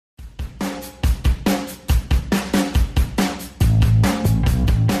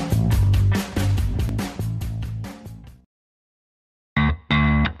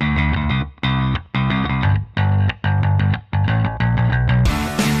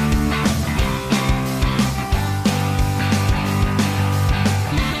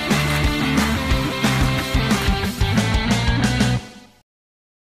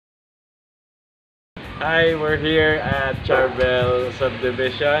Hi, we're here at Charbel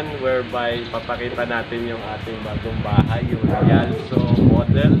subdivision whereby papakita natin yung ating bagong bahay, yung Rialzo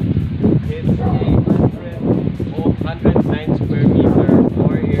model. It's a 109 square meter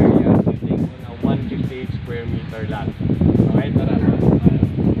floor area sitting on a 158 square meter lot. Okay, tara.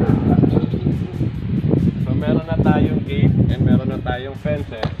 So meron na tayong gate and meron na tayong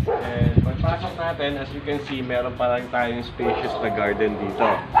fences. And pagpasok natin, as you can see, meron pa lang tayong spacious na garden dito.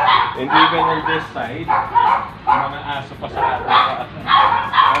 And even on this side, mga aso pa sa atin.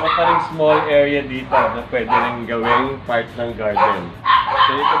 Meron pa rin small area dito na pwede rin gawing part ng garden. So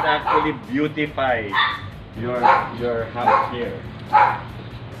you can actually beautify your house here.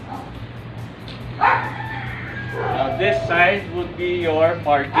 Now this side would be your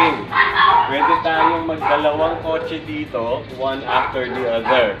parking. Pwede tayong magdalawang kotse dito, one after the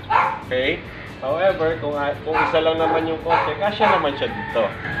other. Okay? However, kung isa lang naman yung kotse, kasya naman siya dito.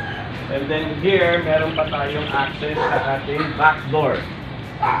 And then here, meron pa tayong access sa ating back door.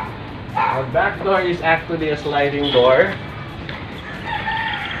 Our back door is actually a sliding door.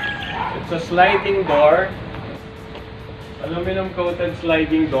 It's a sliding door, aluminum coated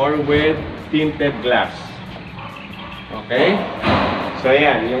sliding door with tinted glass. Okay? So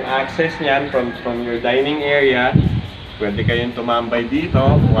yan, yung access niyan from your dining area, pwede kayong tumambay dito,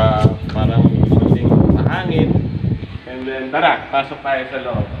 parang kunting hangin. And then tara, pasok tayo sa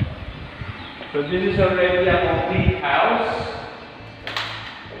loob. So this is already a complete house.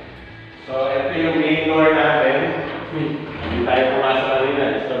 So ito yung main door natin. Hindi tayo pumasok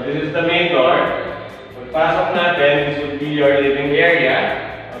kanina. So this is the main door. Pagpasok natin, this would be your living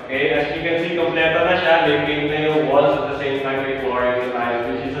area. Okay, as you can see, kompleto na siya. May paint na yung walls at the same time may flooring and tiles,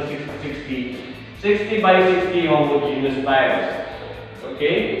 which is a 60 by 60 homogeneous tiles.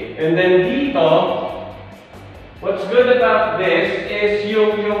 Okay, and then dito, what's good about this is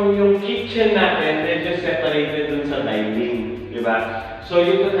yung kitchen natin, they're just separated dun sa dining, di ba? So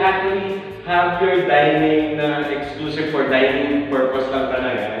you could actually have your dining na exclusive for dining purpose lang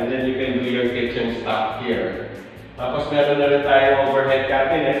talaga, and then you can do your kitchen stuff here. Tapos meron na rin tayong overhead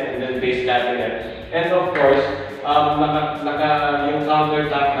cabinet and then base cabinet. And of course, yung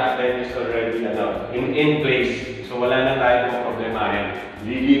countertop natin is already in place. So wala na tayong problemahin.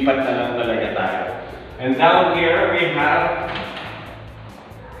 Lilipat na lang talaga tayo. And down here we have,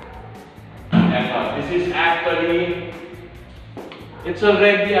 this is actually, it's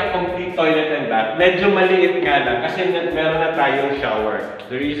already a complete toilet and bath. Medyo maliit nga lang kasi meron na tayong shower.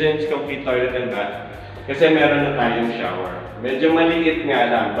 The reason it's complete toilet and bath, kasi meron na tayong shower. Medyo maliit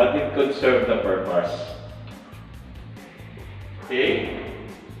nga lang, but it could serve the purpose. Okay?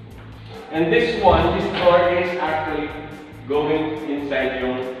 And this door is actually going inside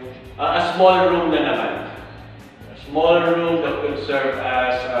yung a small room na naman. A small room that could serve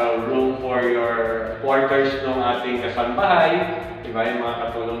as a room for your quarters ng ating kasambahay. Diba, yung mga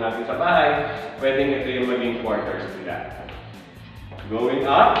katulong natin sa bahay. Pwedeng ito yung maging quarters nila. Going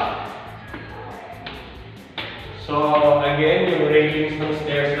up. So again, yung railings ng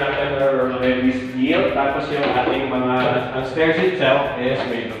stairs natin are already steel. Tapos yung ating ang stairs itself is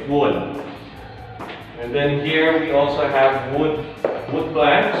made of wood. And then here we also have wood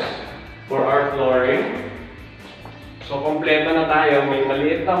planks for our flooring. So kompleto na tayo. May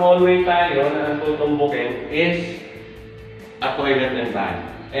maliit na hallway tayo na ang tutumbukin is a toilet and bath.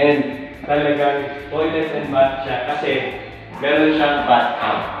 And talagang toilet and bath siya kasi meron siyang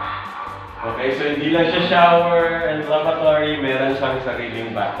bathtub. Okay, so hindi lang siya shower and lavatory, meron siyang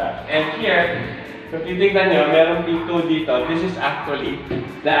sariling bathtub. And here, kung titignan nyo, meron P2 dito. This is actually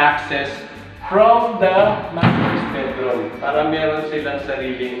the access from the master's bedroom. Para meron silang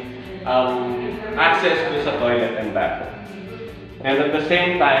sariling access to sa toilet and bath. And at the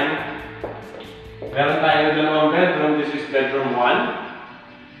same time, meron tayong dalawang bedroom. This is bedroom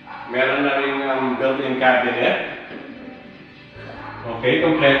 1. Meron na rin built-in cabinet. Okay,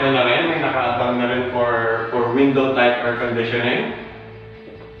 kompleto na rin. May nakaabang na rin for window type air conditioning.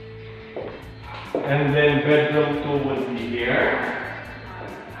 And then bedroom 2 would be here.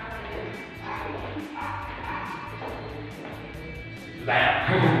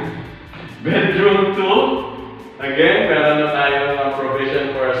 Bedroom 2. Again, meron na tayong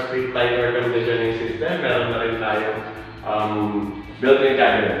provision for a street type air conditioning system. Meron na rin tayong built-in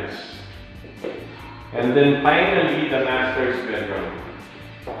cabinets. And then finally, the master's bedroom.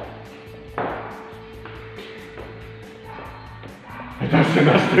 That's the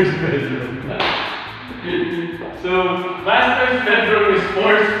master's bedroom. So, master's bedroom is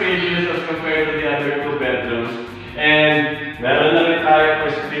more spacious as compared to the other two bedrooms. And meron na rin tayo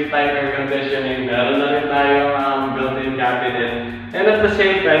for street type air conditioning, meron na rin tayo built-in cabinet. And at the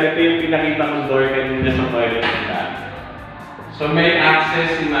same time, ito yung pinakita kong door kanina sa So may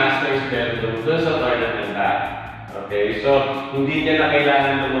access si master's bedroom doon sa toilet and bath. Okay, so hindi niya na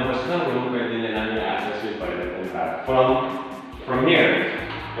kailangan lumabas ng room, pwede niya na i-access yung toilet and bath from here.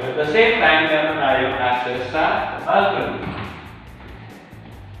 And at the same time, meron tayong access sa balcony.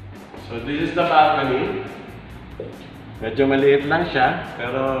 So this is the balcony. Medyo maliit lang siya,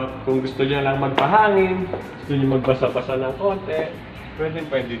 pero kung gusto niyo lang magpahangin, gusto niyo magbasa-basa ng konti,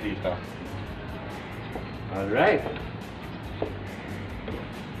 pwede dito. Alright.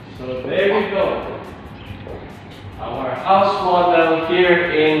 So there we go. Our house model here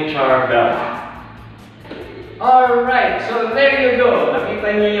in Charbel. Alright, so there you go.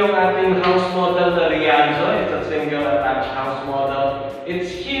 Nakita niyo yung ating house model na Rialzo. It's a single attached house model. It's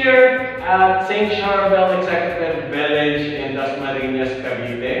here at St. Charbel Executive Village in Dasmariñas,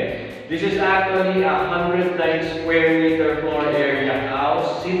 Cavite. This is actually a 109 square meter floor area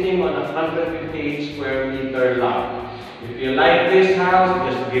house sitting on a 158 square meter lot. If you like this house,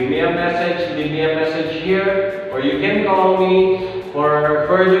 just give me a message, leave me a message here, or you can call me for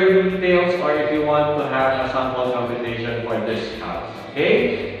further details, or if you want to have a sample computation for this house.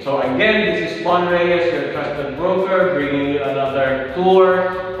 Okay? So again, this is REYES, your trusted broker, bringing you another tour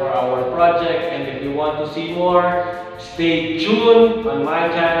for our project. And if you want to see more, stay tuned on my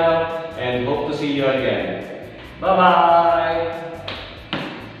channel and hope to see you again. Bye-bye!